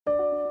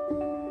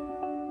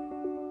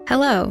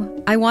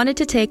Hello, I wanted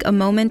to take a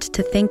moment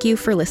to thank you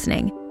for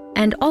listening,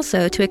 and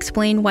also to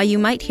explain why you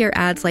might hear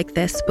ads like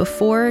this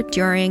before,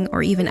 during,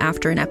 or even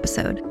after an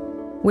episode.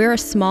 We're a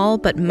small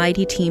but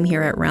mighty team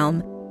here at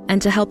Realm, and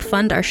to help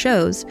fund our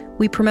shows,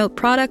 we promote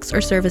products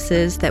or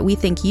services that we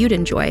think you'd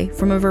enjoy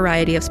from a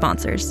variety of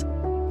sponsors.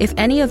 If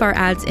any of our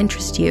ads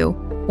interest you,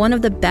 one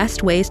of the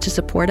best ways to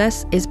support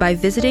us is by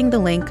visiting the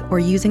link or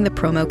using the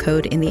promo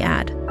code in the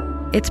ad.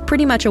 It's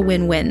pretty much a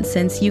win-win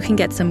since you can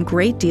get some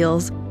great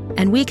deals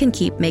and we can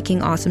keep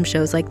making awesome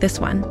shows like this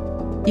one.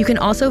 You can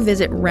also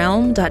visit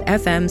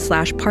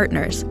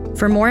realm.fm/partners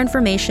for more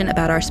information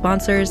about our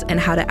sponsors and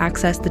how to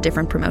access the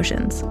different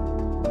promotions.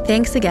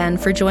 Thanks again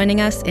for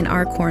joining us in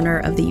our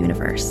corner of the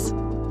universe.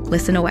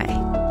 Listen away.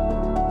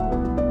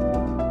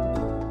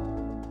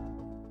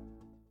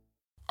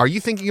 Are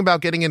you thinking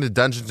about getting into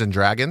Dungeons &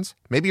 Dragons?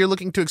 Maybe you're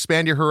looking to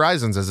expand your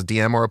horizons as a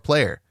DM or a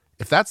player.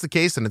 If that's the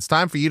case, then it's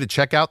time for you to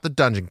check out the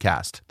Dungeon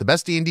Cast, the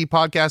best D&D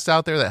podcast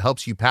out there that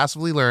helps you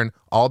passively learn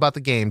all about the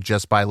game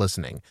just by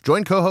listening.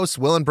 Join co-hosts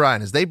Will and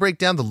Brian as they break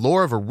down the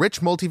lore of a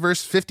rich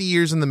multiverse 50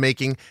 years in the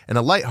making in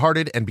a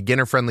lighthearted and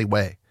beginner-friendly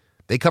way.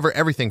 They cover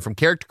everything from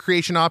character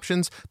creation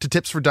options to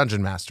tips for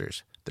dungeon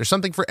masters. There's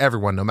something for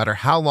everyone, no matter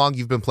how long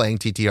you've been playing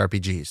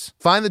TTRPGs.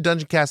 Find the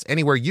Dungeon Cast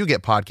anywhere you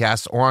get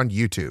podcasts or on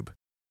YouTube.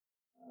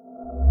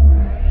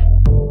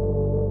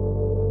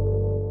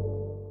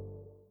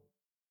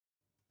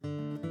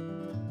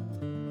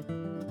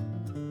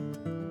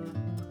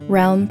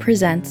 Realm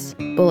presents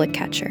Bullet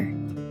Catcher,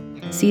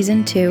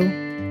 Season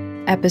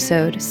 2,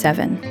 Episode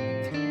 7.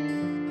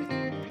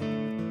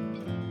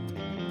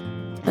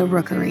 The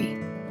Rookery.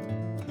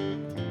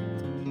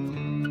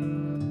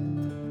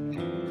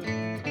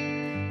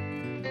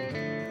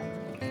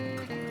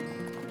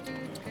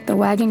 The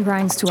wagon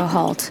grinds to a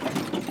halt,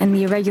 and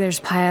the irregulars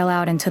pile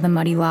out into the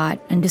muddy lot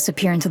and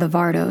disappear into the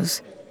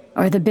Vardos,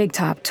 or the Big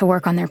Top, to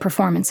work on their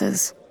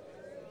performances.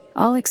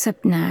 All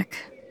except Knack,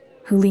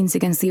 who leans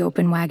against the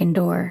open wagon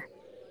door.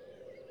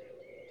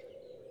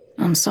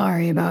 "I'm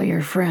sorry about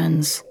your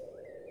friends,"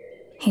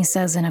 he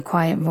says in a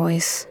quiet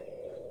voice.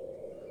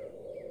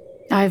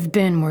 "I've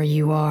been where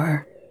you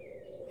are.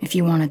 If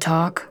you want to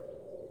talk,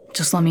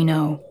 just let me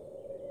know."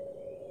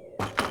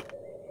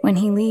 When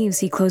he leaves,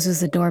 he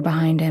closes the door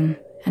behind him,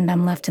 and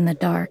I'm left in the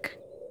dark.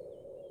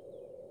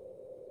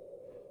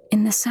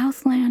 In the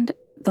Southland,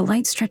 the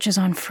light stretches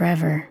on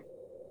forever,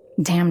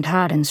 damned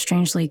hot and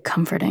strangely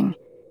comforting.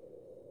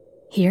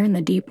 Here in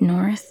the deep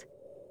north,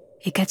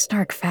 it gets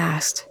dark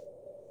fast.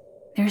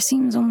 There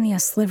seems only a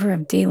sliver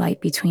of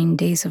daylight between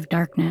days of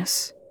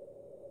darkness.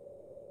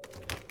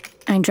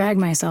 I drag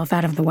myself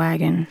out of the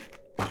wagon.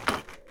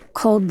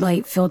 Cold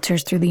light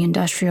filters through the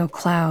industrial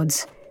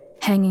clouds,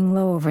 hanging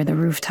low over the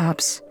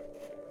rooftops.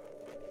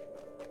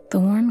 The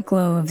warm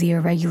glow of the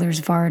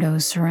irregulars'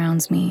 Vardos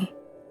surrounds me.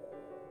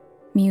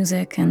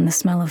 Music and the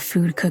smell of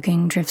food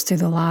cooking drifts through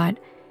the lot,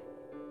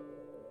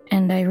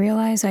 and I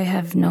realize I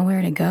have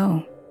nowhere to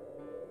go.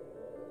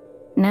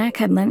 Knack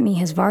had lent me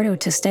his Vardo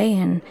to stay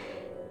in,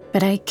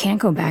 but I can't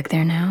go back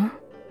there now.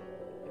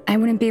 I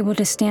wouldn't be able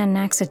to stand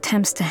Knack's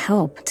attempts to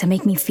help, to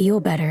make me feel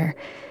better,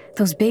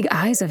 those big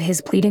eyes of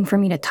his pleading for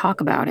me to talk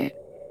about it.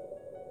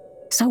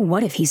 So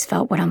what if he's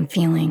felt what I'm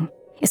feeling?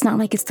 It's not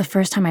like it's the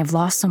first time I've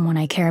lost someone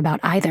I care about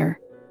either.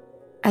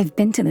 I've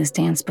been to this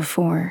dance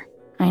before.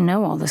 I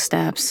know all the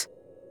steps.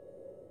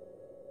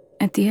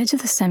 At the edge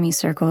of the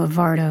semicircle of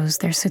Vardos,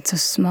 there sits a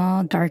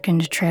small,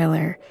 darkened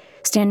trailer,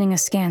 standing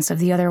askance of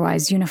the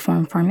otherwise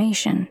uniform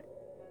formation.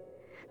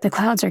 The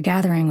clouds are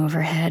gathering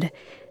overhead,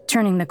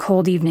 turning the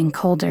cold evening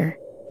colder.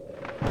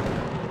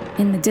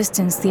 In the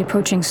distance, the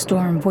approaching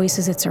storm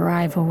voices its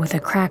arrival with a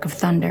crack of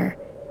thunder.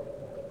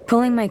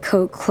 Pulling my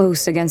coat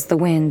close against the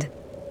wind,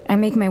 I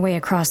make my way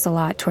across the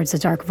lot towards the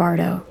dark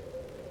Vardo.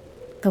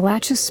 The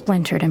latch is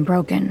splintered and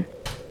broken.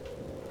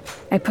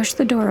 I push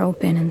the door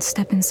open and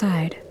step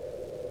inside.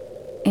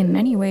 In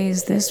many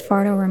ways, this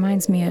Vardo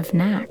reminds me of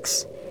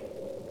Knack's.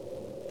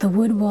 The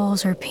wood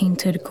walls are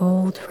painted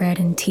gold, red,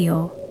 and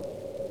teal,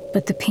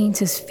 but the paint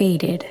is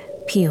faded,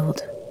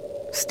 peeled,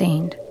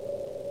 stained.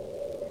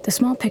 The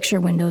small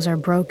picture windows are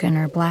broken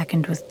or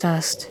blackened with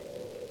dust.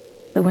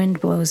 The wind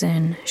blows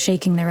in,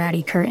 shaking the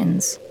ratty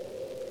curtains.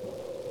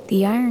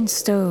 The iron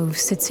stove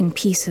sits in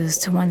pieces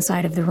to one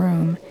side of the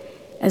room,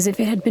 as if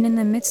it had been in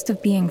the midst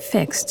of being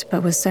fixed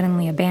but was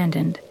suddenly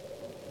abandoned.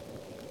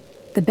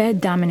 The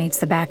bed dominates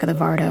the back of the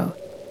Vardo.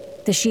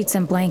 The sheets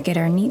and blanket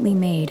are neatly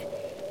made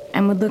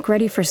and would look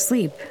ready for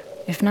sleep,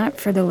 if not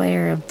for the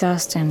layer of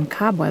dust and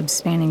cobwebs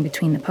spanning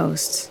between the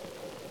posts.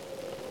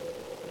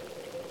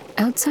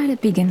 Outside it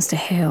begins to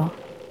hail.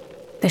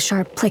 The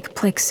sharp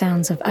plick-plick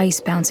sounds of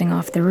ice bouncing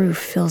off the roof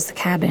fills the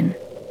cabin.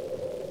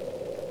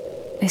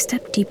 I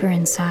step deeper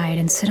inside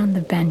and sit on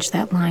the bench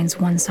that lines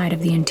one side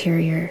of the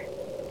interior.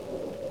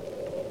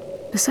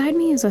 Beside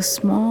me is a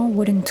small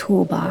wooden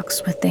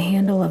toolbox with the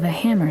handle of a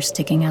hammer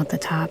sticking out the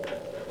top.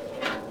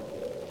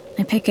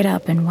 I pick it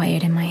up and weigh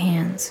it in my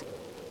hands.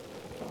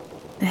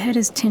 The head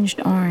is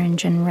tinged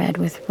orange and red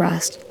with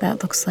rust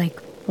that looks like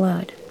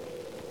blood.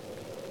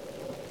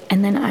 And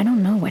And then I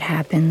don't know what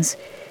happens,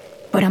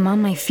 but I'm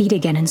on my feet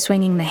again and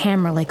swinging the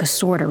hammer like a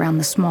sword around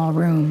the small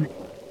room.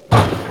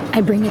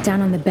 I bring it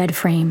down on the bed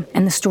frame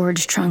and the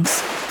storage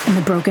trunks and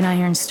the broken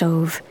iron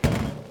stove.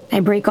 I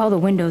break all the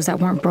windows that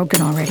weren't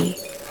broken already.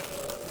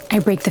 I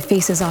break the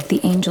faces off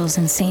the angels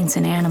and saints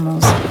and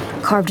animals,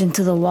 carved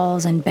into the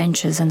walls and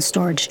benches and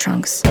storage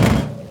trunks.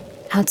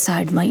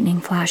 Outside, lightning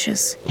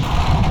flashes.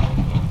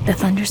 The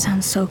thunder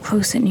sounds so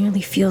close it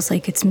nearly feels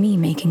like it's me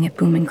making it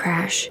boom and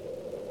crash.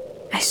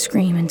 I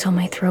scream until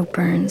my throat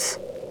burns.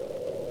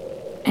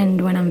 And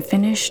when I'm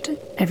finished,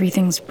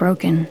 everything's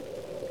broken.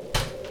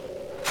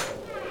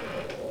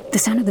 The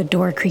sound of the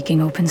door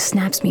creaking open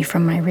snaps me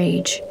from my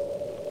rage.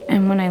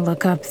 And when I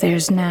look up,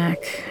 there's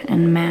Knack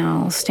and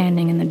Mal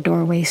standing in the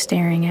doorway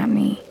staring at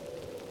me.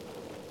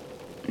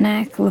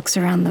 Knack looks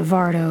around the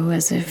Vardo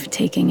as if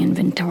taking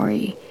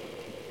inventory.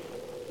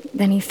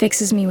 Then he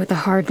fixes me with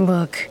a hard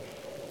look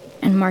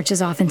and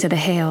marches off into the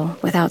hail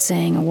without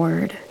saying a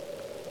word.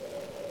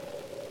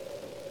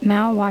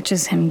 Mal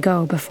watches him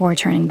go before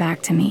turning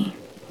back to me.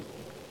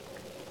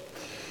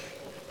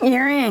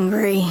 "You're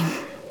angry,"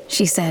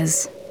 she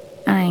says,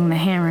 eyeing the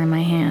hammer in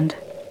my hand.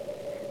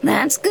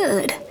 "That's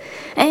good.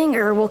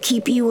 Anger will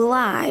keep you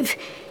alive.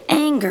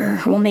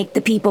 Anger will make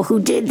the people who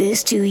did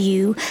this to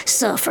you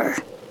suffer."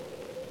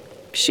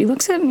 She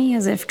looks at me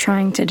as if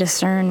trying to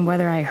discern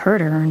whether I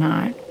hurt her or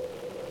not.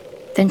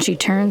 Then she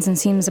turns and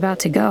seems about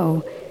to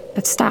go,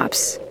 but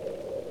stops.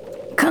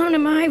 "Come to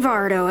my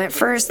Vardo at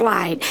first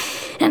light,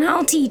 and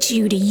I'll teach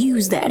you to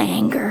use that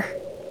anger."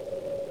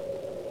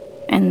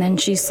 And then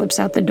she slips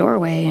out the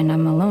doorway and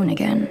I'm alone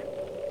again.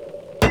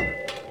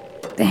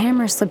 The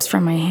hammer slips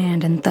from my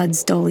hand and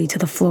thuds dully to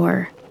the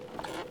floor.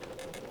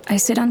 I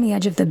sit on the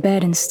edge of the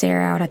bed and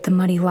stare out at the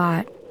muddy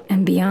lot,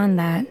 and beyond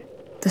that,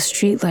 the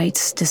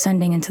streetlights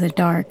descending into the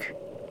dark.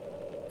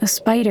 A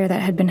spider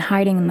that had been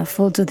hiding in the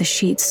folds of the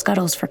sheet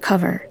scuttles for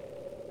cover.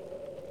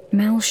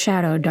 Mal's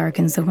shadow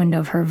darkens the window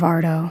of her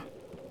Vardo,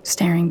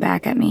 staring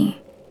back at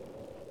me.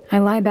 I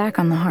lie back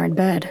on the hard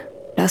bed,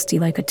 dusty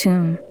like a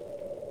tomb.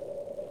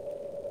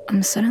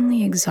 I'm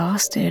suddenly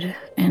exhausted,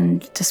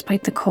 and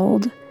despite the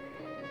cold,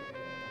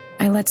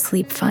 I let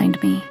sleep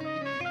find me.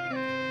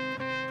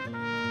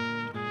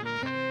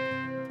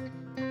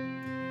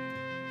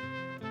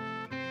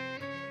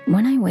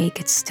 When I wake,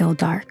 it's still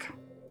dark.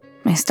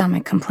 My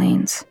stomach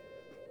complains.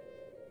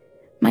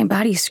 My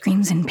body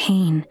screams in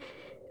pain,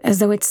 as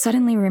though it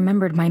suddenly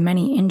remembered my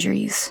many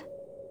injuries.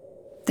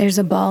 There's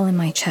a ball in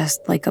my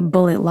chest like a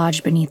bullet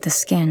lodged beneath the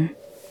skin.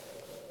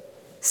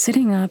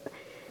 Sitting up,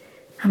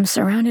 I'm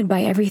surrounded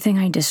by everything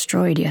I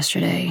destroyed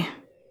yesterday.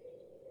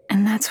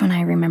 And that's when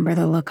I remember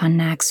the look on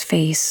Knack's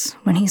face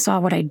when he saw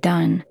what I'd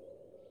done.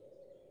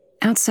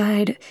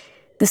 Outside,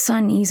 the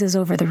sun eases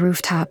over the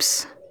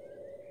rooftops,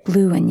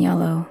 blue and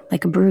yellow,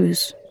 like a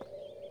bruise.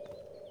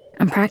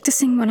 I'm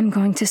practicing what I'm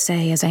going to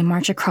say as I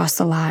march across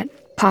the lot,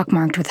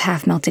 pockmarked with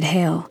half-melted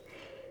hail.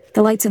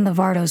 The lights in the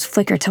Vardos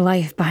flicker to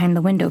life behind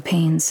the window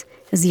panes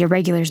as the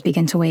irregulars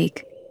begin to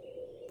wake.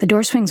 The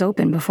door swings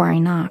open before I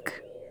knock.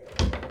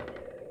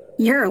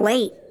 "You're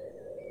late,"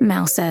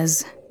 Mal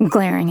says,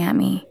 glaring at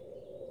me.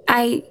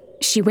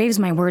 She waves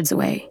my words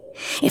away.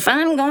 "If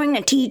I'm going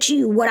to teach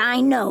you what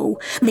I know,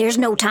 there's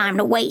no time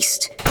to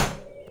waste."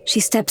 She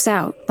steps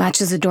out,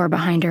 latches the door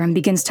behind her, and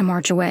begins to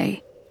march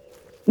away.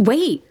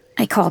 "Wait,"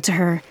 I call to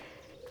her.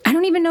 "I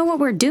don't even know what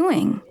we're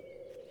doing."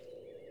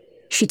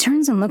 She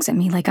turns and looks at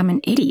me like I'm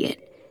an idiot.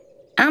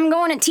 "I'm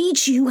going to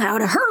teach you how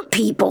to hurt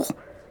people."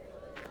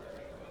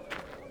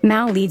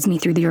 Mal leads me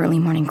through the early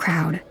morning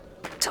crowd.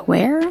 To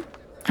where?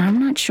 I'm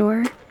not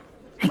sure.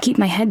 I keep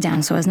my head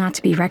down so as not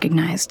to be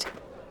recognized.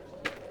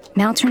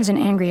 Mal turns an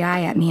angry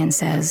eye at me and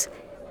says,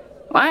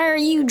 "Why are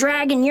you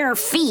dragging your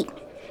feet?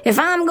 If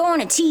I'm going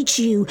to teach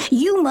you,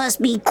 you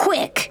must be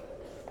quick."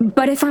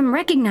 "But if I'm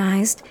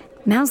recognized..."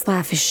 Mal's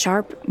laugh is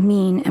sharp,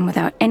 mean, and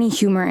without any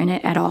humor in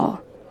it at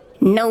all.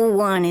 "No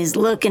one is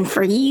looking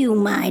for you,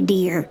 my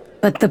dear."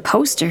 "But the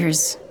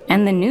posters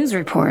and the news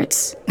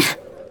reports..."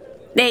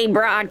 "They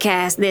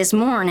broadcast this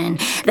morning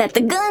that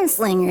the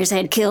gunslingers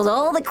had killed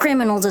all the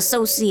criminals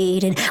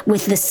associated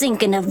with the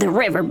sinking of the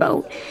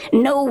riverboat.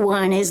 No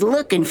one is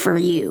looking for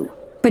you."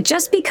 "But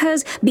just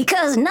because..."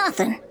 "Because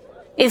nothing.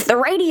 If the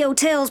radio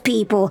tells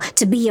people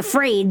to be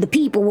afraid, the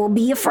people will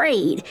be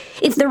afraid.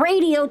 If the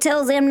radio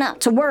tells them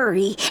not to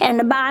worry and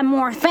to buy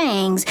more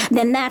things,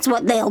 then that's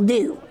what they'll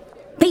do.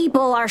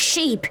 People are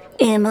sheep,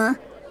 Emma.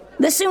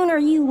 The sooner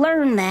you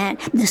learn that,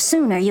 the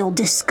sooner you'll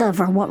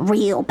discover what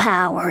real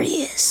power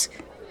is."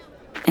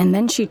 And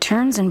then she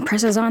turns and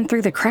presses on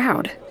through the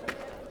crowd.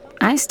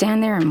 I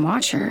stand there and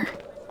watch her.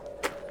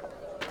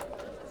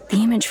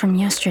 The image from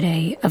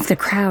yesterday of the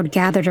crowd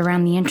gathered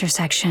around the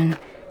intersection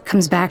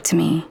comes back to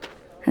me,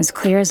 as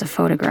clear as a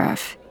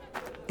photograph.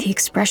 The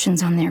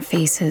expressions on their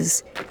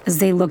faces as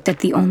they looked at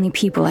the only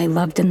people I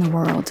loved in the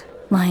world,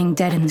 lying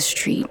dead in the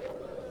street.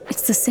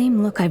 It's the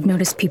same look I've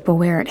noticed people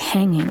wear at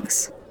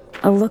hangings.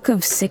 A look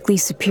of sickly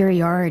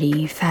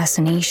superiority,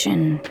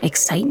 fascination,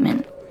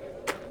 excitement.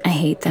 I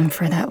hate them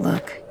for that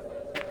look.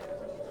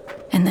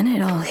 And then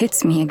it all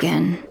hits me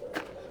again.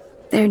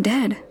 They're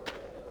dead.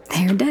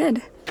 They're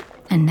dead.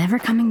 And never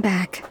coming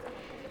back.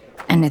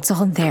 And it's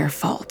all their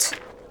fault.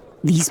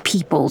 These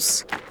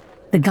people's.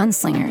 The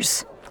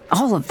gunslingers.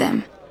 All of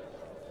them.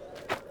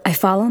 I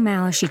follow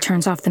Mal as she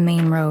turns off the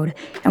main road,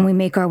 and we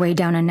make our way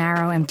down a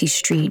narrow, empty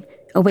street,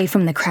 away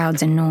from the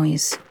crowds and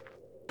noise.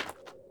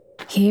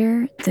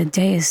 Here, the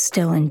day is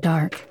still and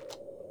dark.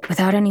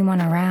 Without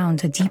anyone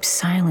around, a deep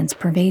silence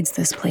pervades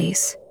this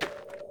place.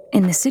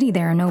 In the city,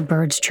 there are no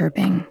birds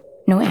chirping,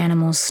 no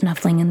animals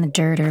snuffling in the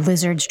dirt or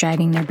lizards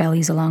dragging their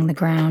bellies along the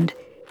ground.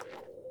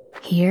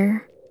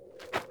 Here,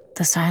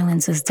 the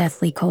silence is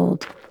deathly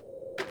cold.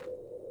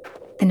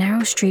 The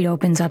narrow street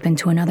opens up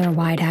into another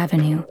wide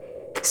avenue,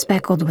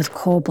 speckled with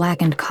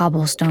coal-blackened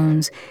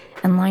cobblestones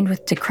and lined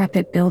with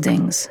decrepit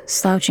buildings,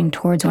 slouching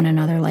towards one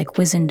another like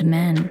wizened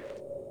men.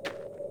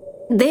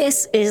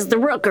 This is the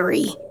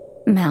Rookery,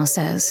 Mal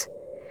says.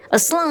 A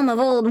slum of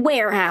old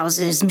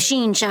warehouses,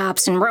 machine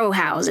shops, and row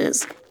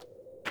houses.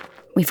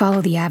 We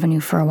follow the avenue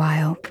for a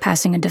while,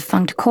 passing a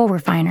defunct coal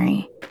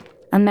refinery,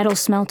 a metal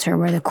smelter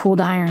where the cooled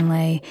iron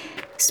lay,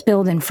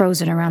 spilled and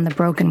frozen around the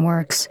broken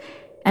works,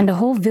 and a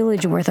whole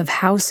village worth of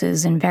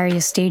houses in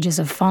various stages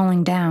of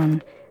falling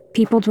down,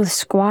 peopled with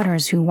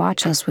squatters who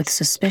watch us with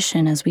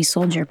suspicion as we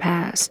soldier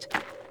past.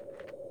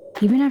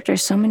 Even after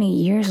so many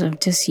years of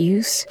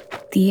disuse,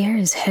 the air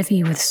is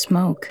heavy with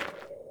smoke,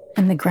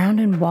 and the ground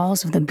and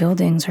walls of the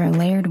buildings are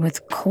layered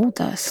with coal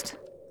dust,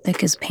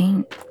 thick as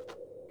paint.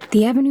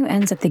 The avenue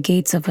ends at the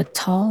gates of a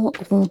tall,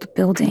 old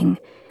building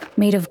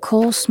made of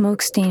coal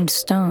smoke-stained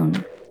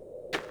stone.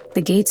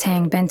 The gates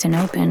hang bent and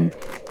open,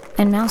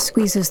 and Mal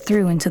squeezes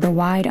through into the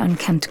wide,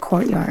 unkempt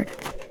courtyard.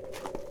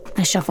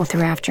 I shuffle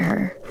through after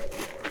her.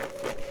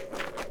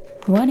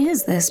 "What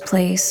is this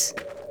place?"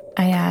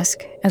 I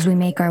ask as we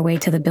make our way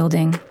to the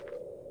building.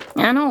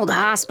 An old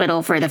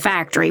hospital for the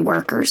factory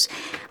workers.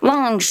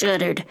 Long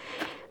shuttered.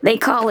 They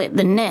call it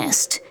the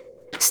Nest.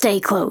 Stay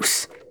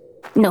close.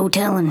 No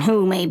telling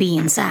who may be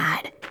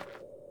inside.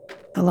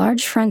 The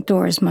large front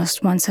doors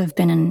must once have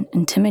been an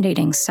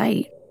intimidating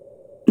sight.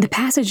 The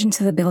passage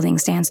into the building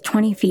stands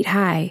 20 feet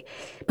high,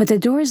 but the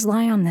doors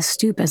lie on the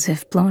stoop as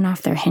if blown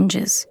off their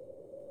hinges.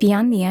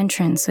 Beyond the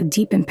entrance, a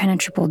deep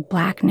impenetrable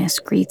blackness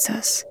greets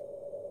us.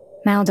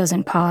 Mal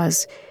doesn't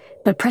pause,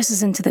 but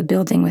presses into the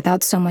building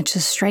without so much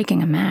as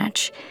striking a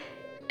match,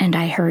 and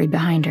I hurry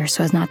behind her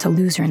so as not to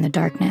lose her in the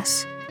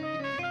darkness.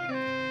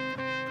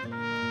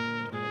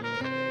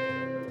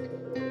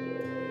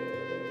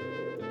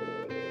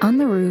 On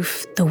the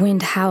roof, the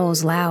wind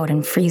howls loud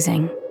and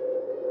freezing.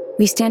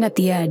 We stand at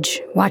the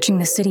edge, watching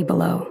the city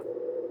below.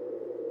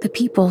 The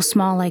people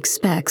small like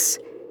specks,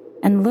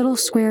 and little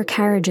square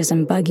carriages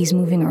and buggies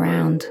moving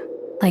around,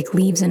 like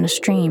leaves in a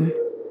stream.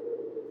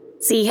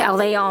 See how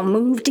they all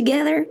move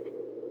together?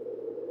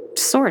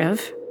 Sort of.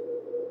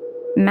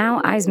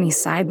 Mal eyes me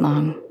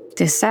sidelong,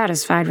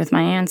 dissatisfied with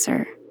my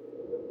answer.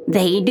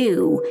 They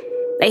do.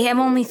 They have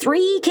only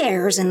 3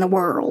 cares in the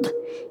world.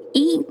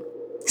 Eat,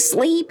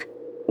 sleep,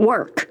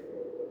 work.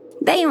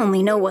 They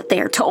only know what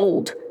they're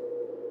told.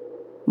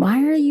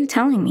 Why are you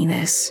telling me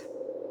this?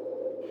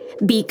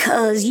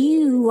 Because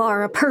you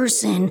are a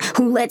person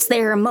who lets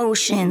their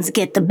emotions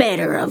get the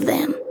better of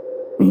them.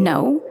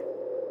 No,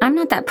 I'm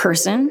not that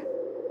person.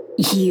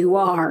 You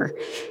are.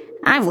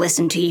 I've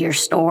listened to your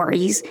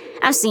stories.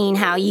 I've seen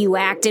how you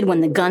acted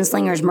when the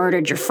gunslingers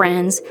murdered your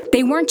friends.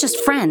 They weren't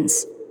just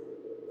friends.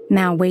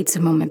 Mal waits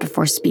a moment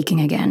before speaking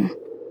again.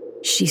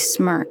 She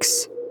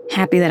smirks,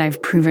 happy that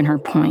I've proven her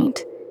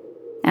point.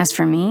 As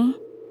for me,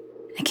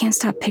 I can't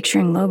stop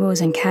picturing Lobo's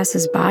and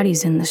Cass's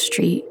bodies in the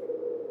street,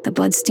 the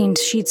blood-stained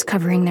sheets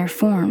covering their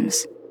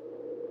forms.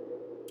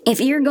 If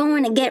you're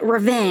going to get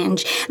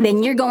revenge,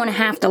 then you're going to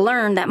have to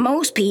learn that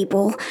most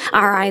people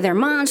are either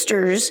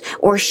monsters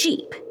or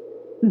sheep.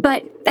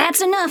 But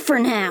that's enough for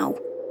now,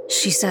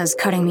 she says,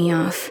 cutting me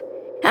off.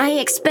 I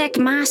expect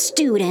my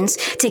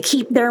students to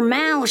keep their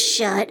mouths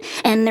shut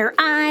and their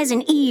eyes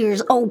and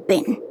ears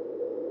open.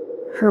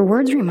 Her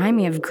words remind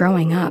me of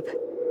growing up,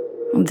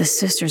 of the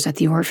sisters at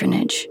the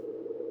orphanage.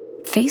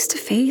 Face to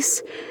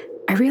face,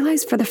 I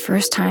realize for the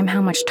first time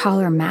how much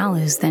taller Mal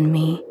is than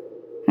me.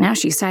 Now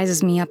she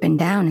sizes me up and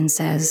down and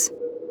says,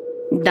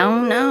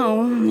 Don't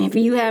know if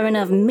you have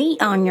enough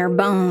meat on your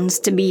bones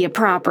to be a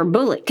proper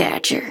bullet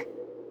catcher.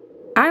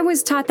 I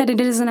was taught that it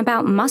isn't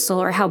about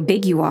muscle or how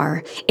big you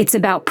are. It's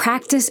about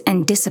practice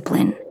and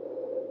discipline.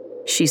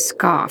 She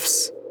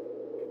scoffs.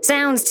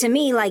 Sounds to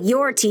me like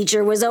your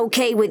teacher was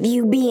okay with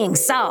you being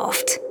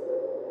soft.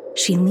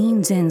 She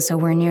leans in so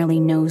we're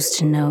nearly nose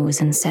to nose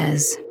and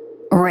says,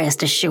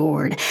 Rest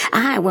assured,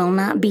 I will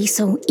not be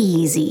so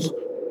easy.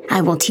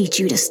 I will teach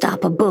you to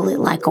stop a bullet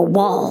like a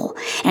wall,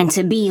 and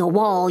to be a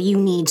wall you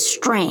need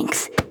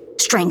strength.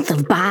 Strength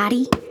of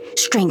body,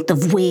 strength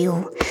of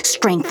will,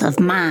 strength of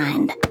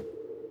mind.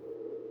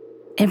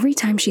 Every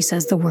time she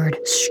says the word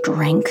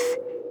strength,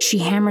 she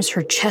hammers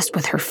her chest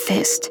with her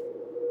fist.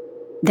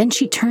 Then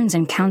she turns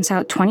and counts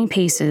out 20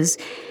 paces,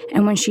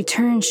 and when she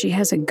turns, she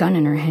has a gun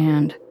in her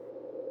hand.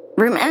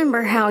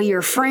 Remember how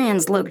your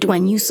friends looked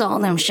when you saw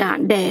them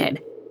shot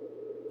dead.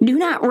 Do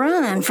not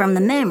run from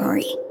the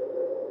memory.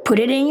 Put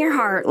it in your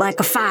heart like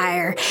a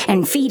fire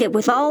and feed it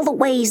with all the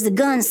ways the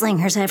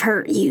gunslingers have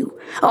hurt you,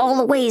 all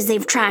the ways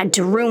they've tried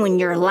to ruin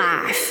your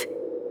life.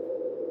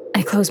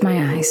 I close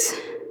my eyes.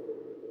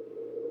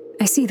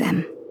 I see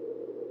them.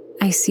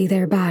 I see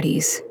their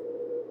bodies.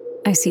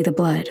 I see the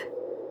blood.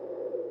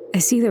 I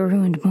see the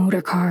ruined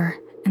motor car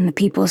and the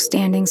people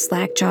standing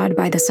slack-jawed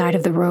by the side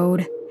of the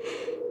road,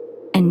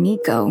 and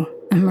Nico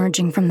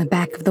emerging from the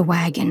back of the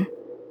wagon.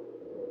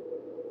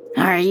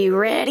 Are you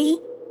ready?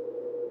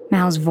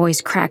 Mal's voice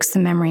cracks the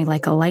memory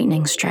like a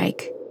lightning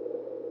strike.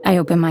 I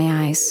open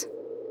my eyes.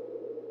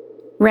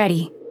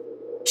 Ready.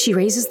 She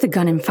raises the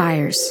gun and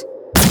fires.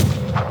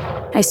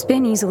 I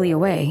spin easily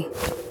away.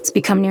 It's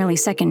become nearly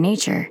second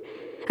nature.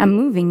 I'm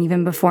moving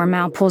even before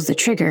Mal pulls the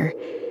trigger,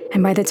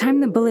 and by the time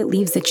the bullet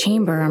leaves the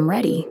chamber, I'm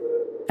ready.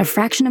 A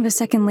fraction of a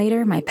second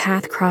later, my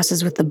path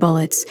crosses with the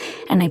bullets,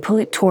 and I pull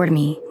it toward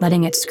me,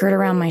 letting it skirt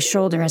around my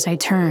shoulder as I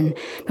turn,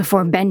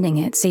 before bending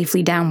it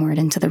safely downward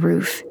into the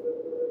roof.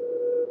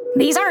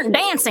 These aren't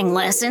dancing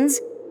lessons,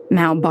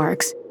 Mal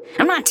barks.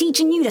 I'm not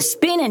teaching you to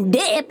spin and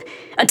dip.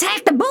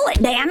 Attack the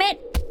bullet, damn it!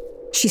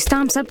 She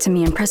stomps up to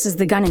me and presses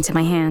the gun into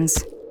my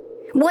hands.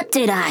 What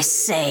did I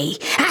say?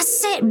 I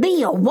said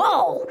be a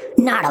wall,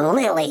 not a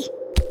lily.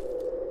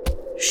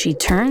 She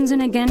turns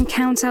and again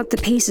counts out the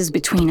paces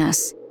between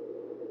us.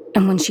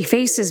 And when she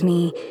faces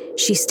me,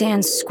 she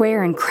stands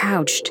square and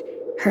crouched,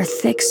 her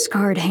thick,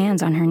 scarred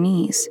hands on her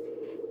knees.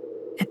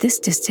 At this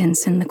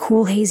distance, in the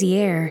cool, hazy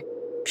air,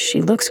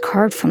 she looks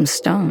carved from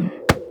stone.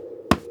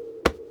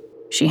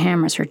 She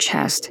hammers her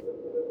chest.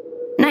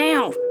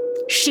 Now,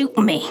 shoot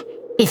me,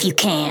 if you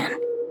can.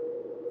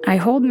 I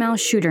hold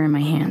Mal's shooter in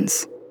my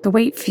hands. The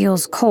weight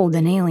feels cold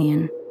and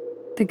alien.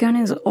 The gun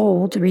is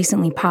old,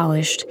 recently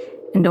polished,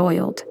 and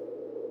oiled.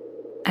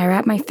 I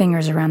wrap my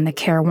fingers around the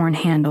careworn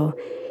handle,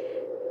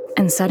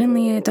 and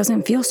suddenly it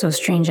doesn't feel so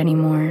strange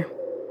anymore.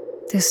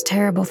 This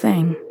terrible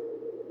thing.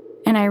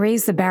 And I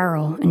raise the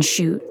barrel and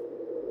shoot.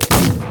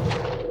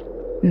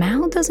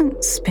 Mal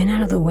doesn't spin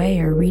out of the way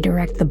or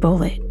redirect the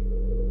bullet.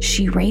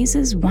 She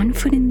raises one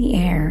foot in the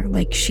air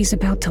like she's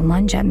about to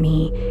lunge at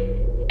me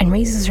and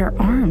raises her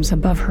arms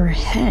above her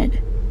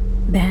head.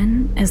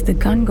 Then, as the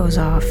gun goes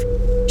off,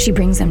 she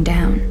brings them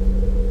down.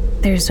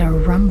 There's a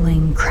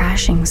rumbling,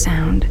 crashing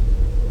sound.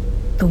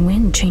 The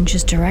wind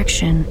changes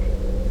direction,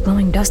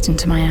 blowing dust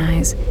into my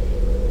eyes.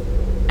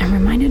 I'm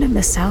reminded of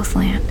the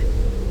Southland.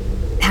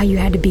 How you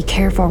had to be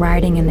careful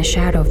riding in the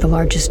shadow of the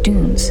largest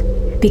dunes,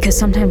 because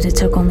sometimes it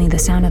took only the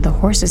sound of the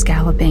horses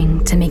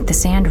galloping to make the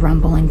sand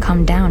rumble and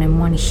come down in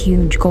one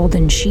huge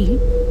golden sheet.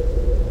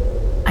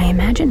 I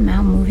imagine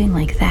Mal moving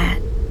like that,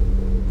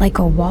 like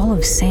a wall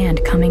of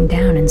sand coming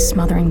down and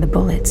smothering the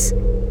bullets.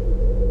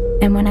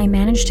 And when I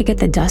manage to get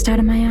the dust out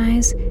of my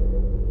eyes,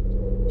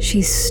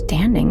 she's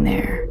standing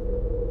there,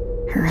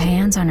 her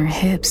hands on her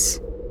hips,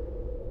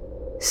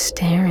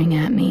 staring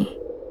at me.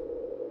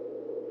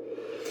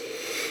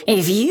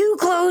 If you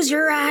close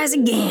your eyes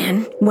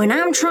again when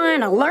I'm trying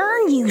to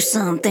learn you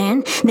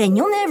something, then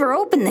you'll never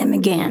open them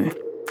again.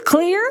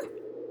 Clear?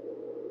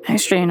 I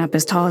straighten up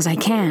as tall as I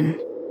can.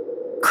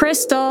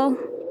 Crystal!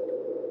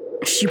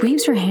 She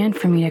waves her hand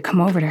for me to come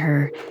over to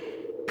her,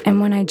 and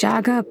when I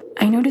jog up,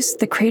 I notice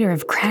the crater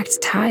of cracked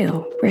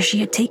tile where she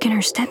had taken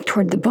her step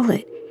toward the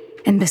bullet,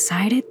 and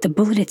beside it, the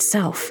bullet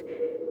itself,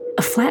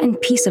 a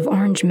flattened piece of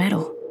orange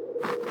metal.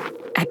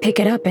 I pick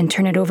it up and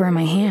turn it over in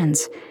my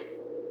hands,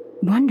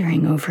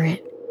 wondering over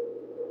it.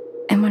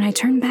 And when I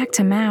turn back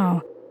to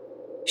Mal,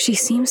 she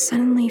seems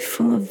suddenly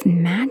full of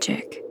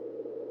magic.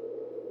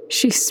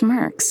 She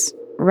smirks,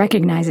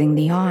 recognizing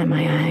the awe in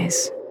my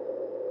eyes.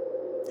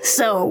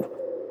 So,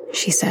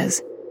 she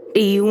says,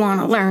 do you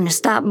want to learn to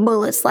stop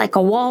bullets like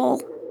a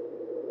wall?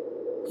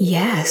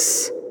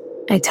 Yes,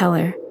 I tell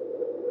her.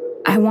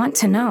 I want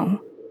to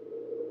know.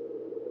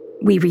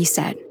 We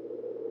reset.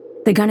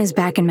 The gun is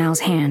back in Mal's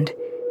hand.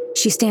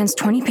 She stands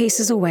 20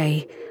 paces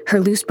away, her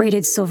loose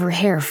braided silver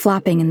hair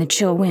flopping in the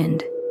chill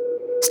wind.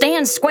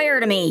 Stand square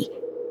to me,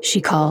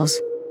 she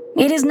calls.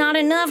 It is not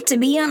enough to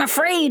be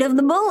unafraid of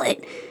the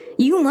bullet.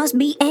 You must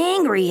be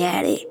angry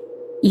at it.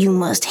 You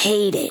must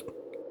hate it.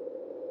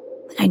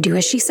 I do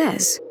as she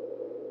says.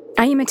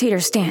 I imitate her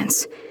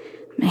stance,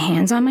 my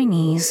hands on my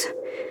knees,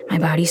 my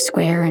body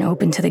square and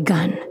open to the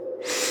gun.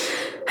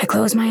 I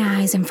close my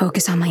eyes and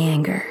focus on my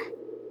anger.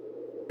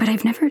 But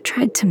I've never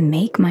tried to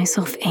make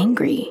myself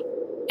angry.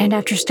 And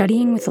after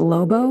studying with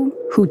Lobo,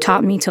 who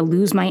taught me to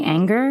lose my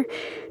anger,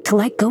 to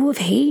let go of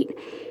hate,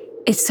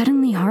 it's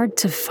suddenly hard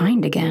to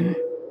find again.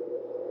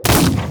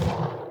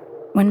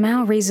 When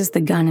Mal raises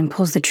the gun and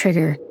pulls the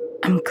trigger,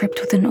 I'm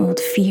gripped with an old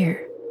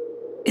fear.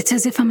 It's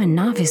as if I'm a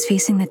novice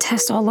facing the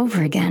test all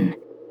over again.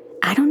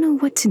 I don't know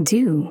what to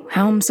do,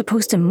 how I'm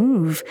supposed to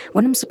move,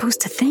 what I'm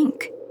supposed to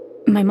think.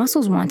 My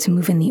muscles want to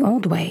move in the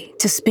old way,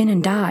 to spin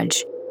and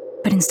dodge,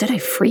 but instead I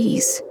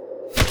freeze.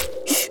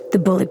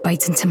 The bullet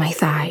bites into my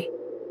thigh,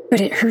 but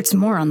it hurts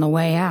more on the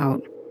way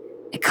out.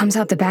 It comes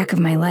out the back of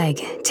my leg,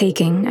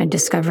 taking, I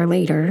discover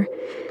later,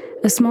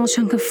 a small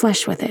chunk of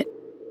flesh with it.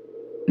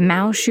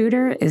 Mal's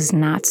shooter is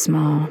not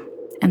small,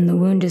 and the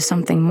wound is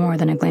something more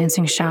than a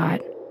glancing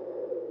shot.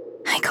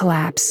 I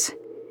collapse,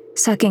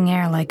 sucking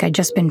air like I'd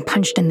just been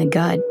punched in the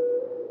gut.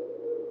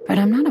 But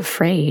I'm not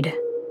afraid.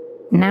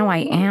 Now I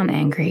am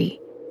angry.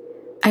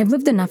 I've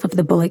lived enough of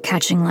the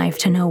bullet-catching life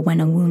to know when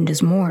a wound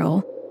is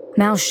mortal.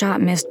 Mal's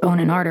shot missed bone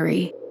and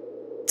artery.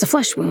 It's a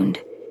flesh wound.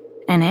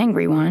 An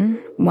angry one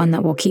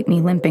that will keep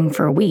me limping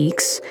for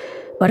weeks,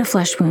 but a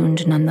flesh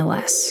wound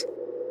nonetheless.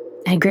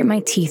 I grit my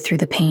teeth through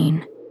the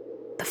pain.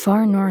 The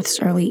far north's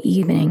early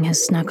evening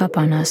has snuck up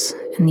on us,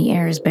 and the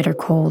air is bitter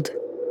cold.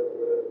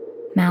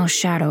 Mal's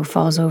shadow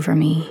falls over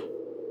me,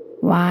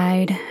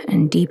 wide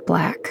and deep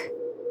black.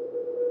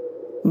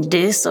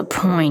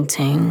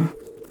 "Disappointing,"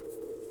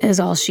 is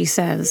all she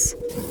says.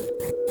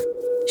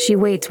 She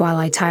waits while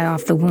I tie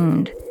off the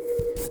wound.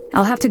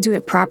 I'll have to do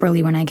it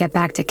properly when I get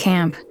back to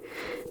camp,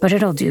 but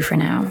it'll do for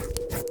now.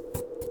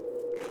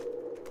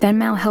 Then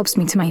Mal helps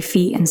me to my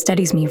feet and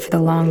steadies me for the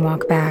long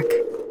walk back.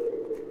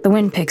 The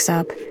wind picks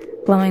up,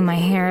 blowing my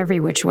hair every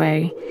which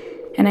way,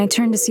 and I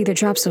turn to see the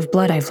drops of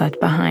blood I've left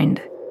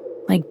behind,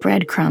 like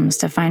breadcrumbs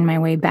to find my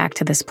way back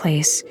to this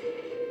place,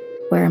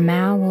 where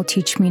Mal will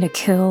teach me to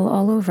kill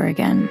all over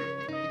again.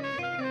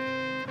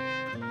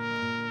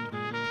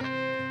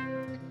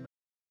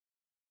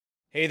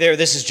 Hey there,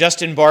 this is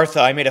Justin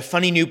Bartha. I made a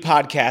funny new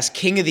podcast,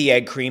 King of the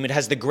Egg Cream. It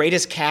has the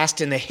greatest cast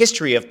in the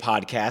history of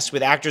podcasts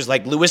with actors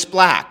like Louis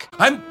Black.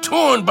 I'm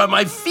torn by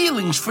my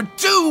feelings for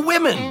two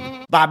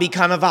women. Bobby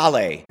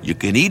Cannavale. You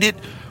can eat it,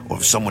 or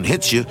if someone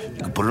hits you,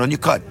 you can put it on your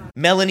cut.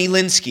 Melanie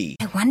Linsky.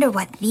 I wonder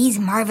what these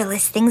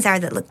marvelous things are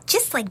that look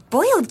just like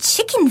boiled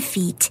chicken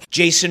feet.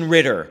 Jason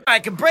Ritter. I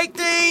can break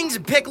things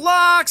and pick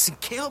locks and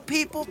kill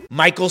people.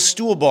 Michael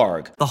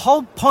Stuhlbarg. The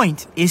whole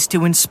point is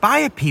to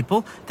inspire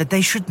people that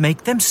they should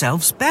make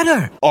themselves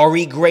better.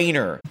 Ari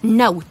Grainer.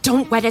 No,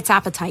 don't whet its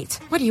appetite.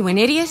 What are you, an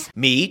idiot?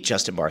 Me,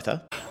 Justin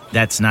Bartha.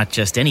 That's not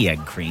just any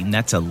egg cream,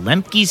 that's a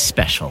Lemke's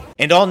special.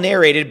 And all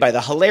narrated by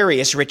the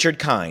hilarious Richard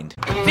Kind.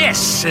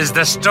 This is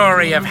the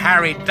story of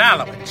Harry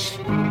Dalowitz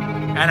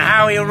and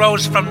how he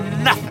rose from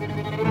nothing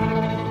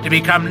to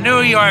become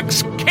New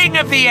York's King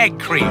of the Egg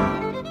Cream.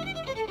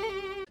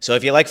 So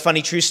if you like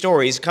funny true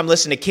stories, come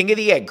listen to King of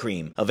the Egg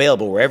Cream,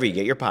 available wherever you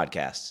get your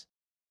podcasts.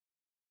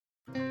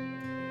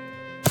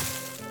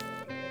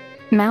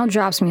 Mal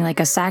drops me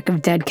like a sack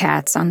of dead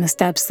cats on the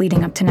steps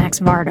leading up to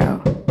Nax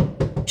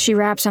Vardo. She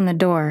raps on the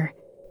door,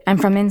 and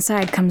from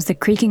inside comes the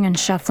creaking and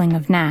shuffling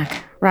of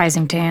Knack,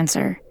 rising to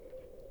answer.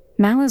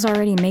 Mal is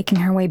already making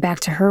her way back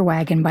to her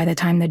wagon by the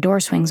time the door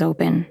swings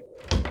open.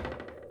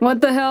 "What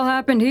the hell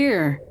happened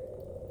here?"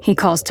 he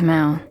calls to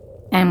Mal,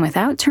 and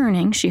without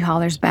turning, she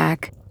hollers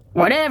back,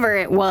 Whatever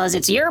it was,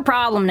 it's your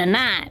problem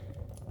tonight.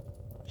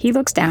 He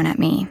looks down at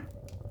me,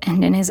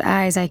 and in his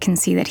eyes I can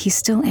see that he's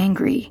still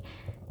angry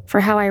for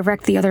how I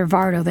wrecked the other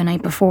Vardo the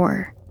night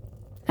before.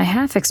 I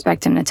half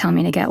expect him to tell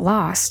me to get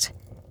lost.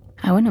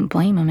 I wouldn't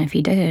blame him if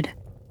he did.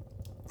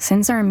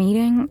 Since our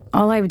meeting,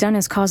 all I've done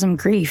is cause him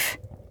grief.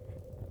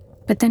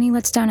 But then he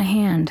lets down a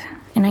hand,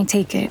 and I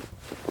take it,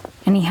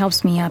 and he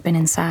helps me up and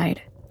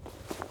inside.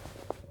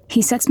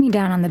 He sets me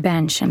down on the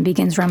bench and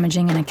begins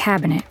rummaging in a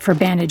cabinet for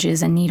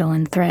bandages and needle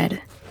and thread.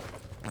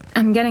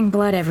 "I'm getting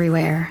blood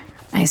everywhere,"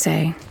 I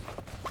say.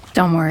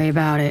 "Don't worry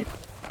about it."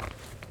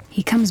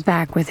 He comes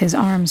back with his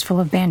arms full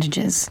of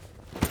bandages.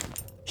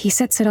 He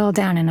sets it all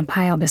down in a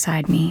pile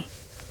beside me.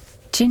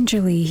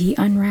 Gingerly, he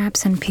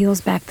unwraps and peels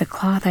back the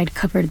cloth I'd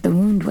covered the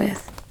wound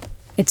with.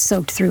 It's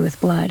soaked through with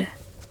blood.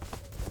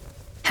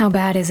 "How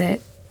bad is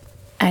it?"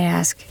 I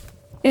ask,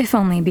 if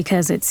only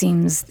because it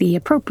seems the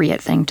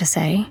appropriate thing to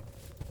say.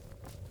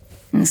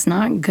 "It's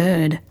not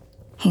good,"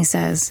 he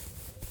says,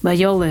 "but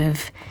you'll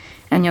live,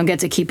 and you'll get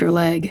to keep your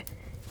leg.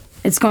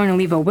 It's going to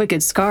leave a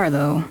wicked scar,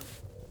 though."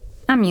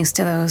 "I'm used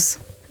to those,"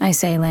 I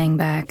say, laying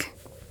back.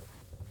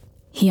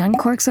 He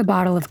uncorks a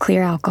bottle of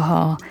clear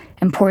alcohol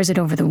and pours it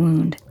over the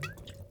wound.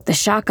 The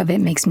shock of it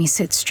makes me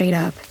sit straight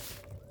up.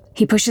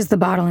 He pushes the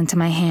bottle into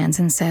my hands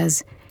and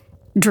says,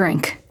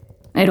 "Drink.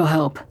 It'll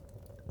help."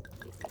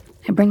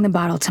 I bring the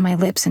bottle to my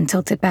lips and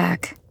tilt it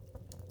back.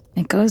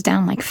 It goes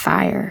down like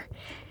fire.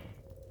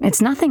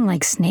 It's nothing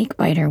like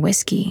snakebite or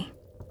whiskey.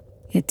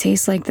 It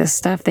tastes like the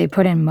stuff they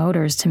put in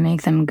motors to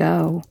make them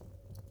go.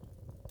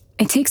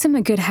 It takes him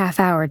a good half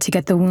hour to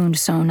get the wound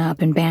sewn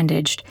up and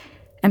bandaged,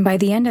 and by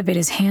the end of it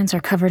his hands are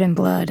covered in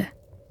blood.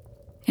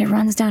 It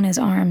runs down his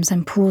arms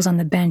and pools on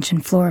the bench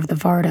and floor of the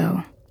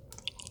Vardo.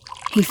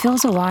 He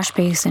fills a wash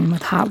basin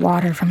with hot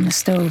water from the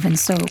stove and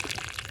soap.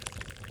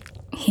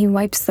 He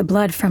wipes the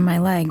blood from my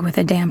leg with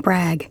a damp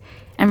rag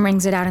and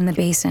wrings it out in the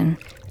basin,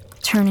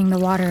 turning the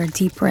water a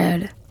deep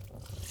red.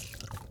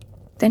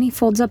 Then he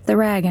folds up the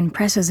rag and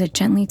presses it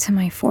gently to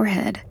my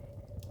forehead.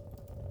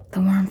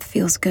 The warmth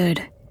feels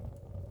good,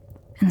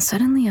 and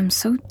suddenly I'm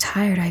so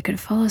tired I could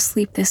fall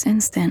asleep this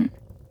instant.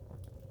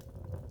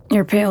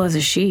 "You're pale as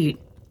a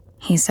sheet,"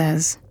 he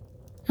says.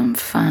 "I'm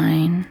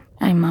fine,"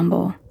 I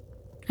mumble.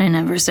 "I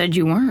never said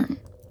you weren't."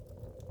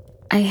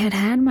 I had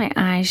had my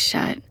eyes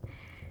shut,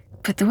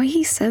 but the way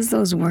he says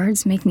those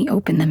words make me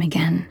open them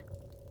again.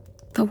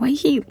 The way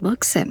he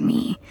looks at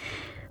me,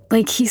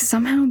 like he's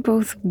somehow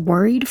both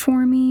worried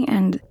for me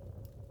and,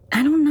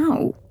 I don't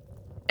know,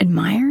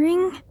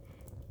 admiring?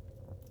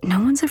 No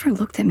one's ever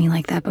looked at me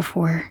like that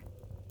before.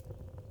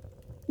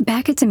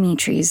 Back at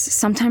Dimitri's,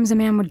 sometimes a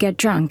man would get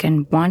drunk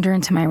and wander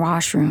into my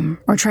washroom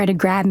or try to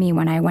grab me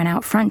when I went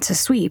out front to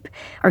sweep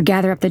or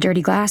gather up the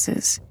dirty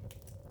glasses.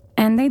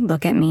 And they'd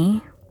look at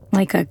me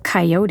like a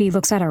coyote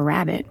looks at a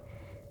rabbit,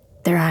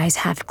 their eyes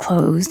half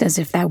closed as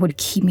if that would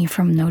keep me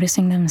from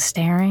noticing them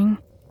staring.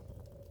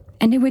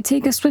 And it would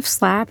take a swift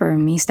slap or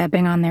me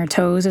stepping on their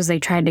toes as they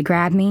tried to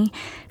grab me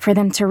for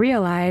them to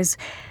realize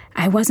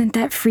I wasn't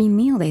that free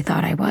meal they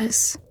thought I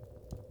was.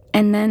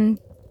 And then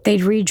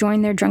they'd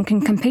rejoin their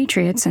drunken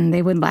compatriots and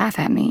they would laugh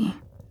at me.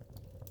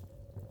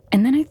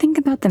 And then I think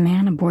about the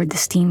man aboard the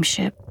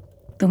steamship,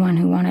 the one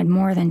who wanted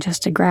more than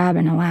just a grab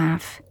and a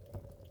laugh,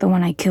 the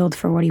one I killed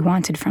for what he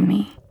wanted from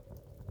me.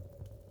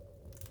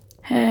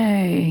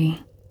 Hey,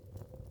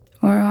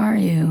 where are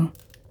you?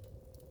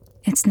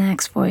 It's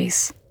Knack's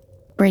voice,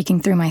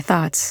 breaking through my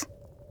thoughts.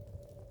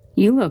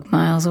 You look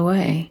miles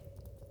away.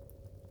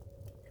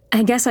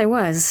 I guess I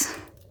was.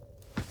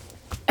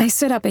 I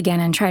sit up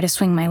again and try to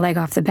swing my leg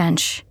off the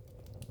bench.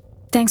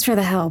 Thanks for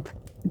the help,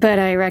 but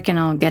I reckon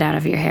I'll get out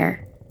of your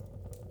hair.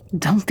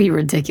 Don't be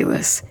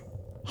ridiculous,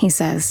 he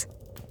says.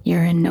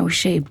 You're in no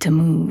shape to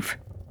move.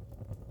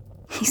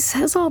 He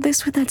says all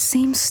this with that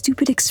same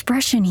stupid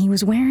expression he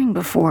was wearing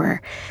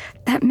before,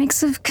 that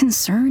mix of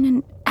concern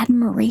and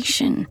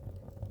admiration.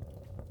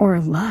 Or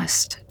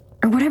lust,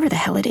 or whatever the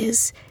hell it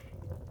is.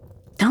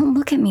 Don't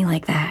look at me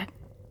like that.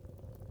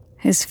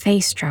 His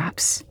face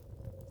drops.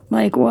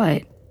 Like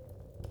what?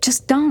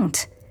 Just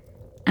don't.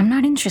 I'm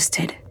not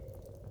interested.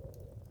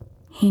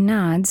 He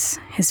nods,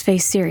 his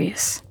face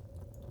serious.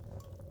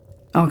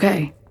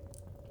 Okay.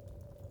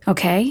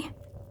 Okay?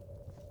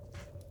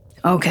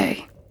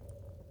 Okay.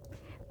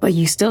 But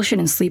you still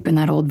shouldn't sleep in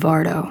that old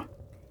Vardo.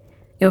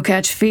 You'll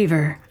catch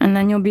fever, and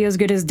then you'll be as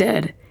good as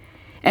dead.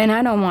 And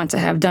I don't want to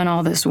have done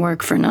all this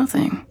work for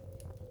nothing.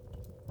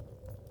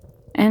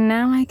 And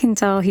now I can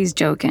tell he's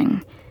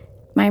joking,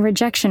 my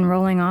rejection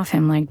rolling off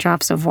him like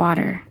drops of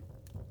water.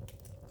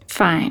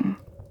 Fine.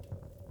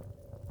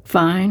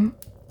 Fine.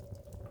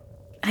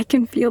 I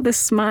can feel the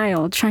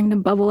smile trying to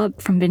bubble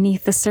up from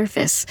beneath the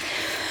surface,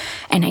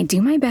 and I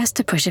do my best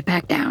to push it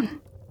back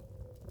down.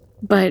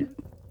 But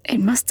it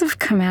must have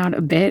come out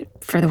a bit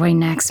for the way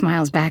Knack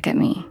smiles back at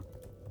me.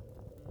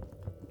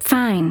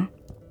 Fine,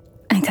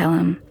 I tell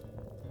him.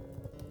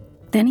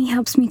 Then he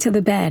helps me to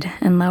the bed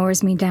and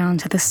lowers me down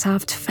to the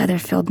soft,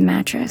 feather-filled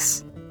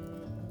mattress.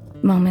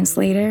 Moments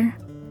later,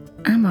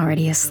 I'm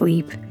already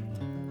asleep,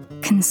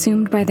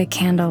 consumed by the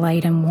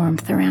candlelight and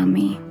warmth around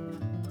me.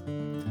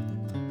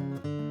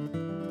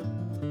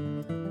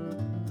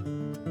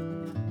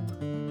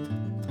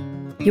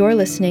 You're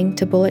listening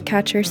to Bullet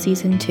Catcher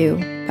Season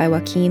 2 by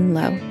Joaquin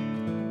Lowe.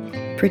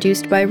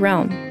 Produced by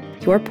Realm,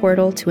 your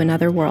portal to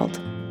another world.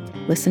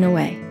 Listen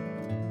away.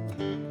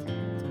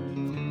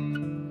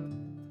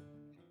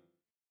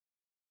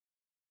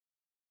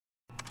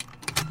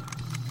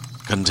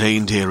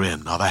 Contained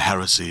herein are the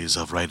heresies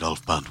of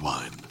Radolf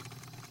Burntwine,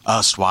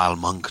 erstwhile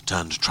monk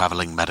turned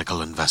traveling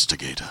medical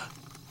investigator.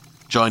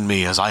 Join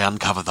me as I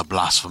uncover the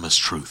blasphemous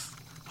truth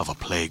of a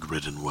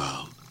plague-ridden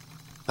world,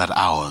 that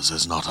ours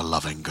is not a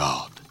loving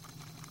God,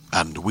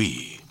 and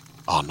we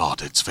are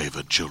not its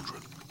favored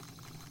children.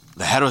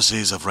 The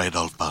heresies of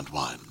Radolf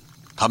Burntwine,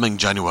 coming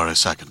January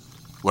 2nd,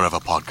 wherever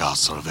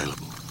podcasts are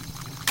available.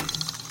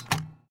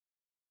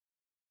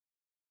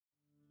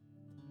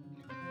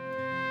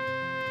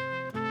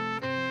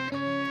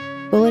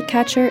 Bullet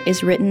Catcher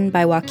is written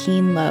by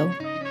Joaquin Lowe,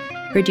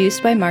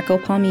 produced by Marco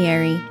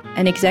Palmieri,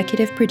 and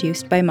executive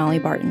produced by Molly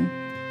Barton.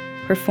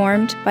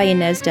 Performed by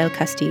Inez del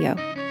Castillo.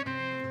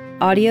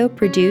 Audio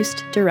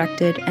produced,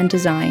 directed, and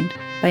designed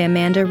by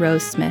Amanda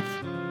Rose Smith.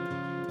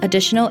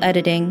 Additional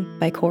editing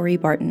by Corey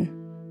Barton.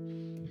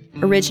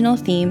 Original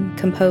theme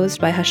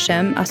composed by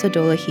Hashem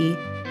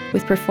Asadolahi,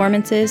 with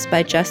performances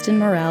by Justin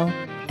Morel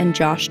and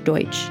Josh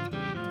Deutsch.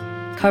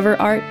 Cover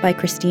art by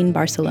Christine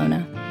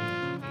Barcelona.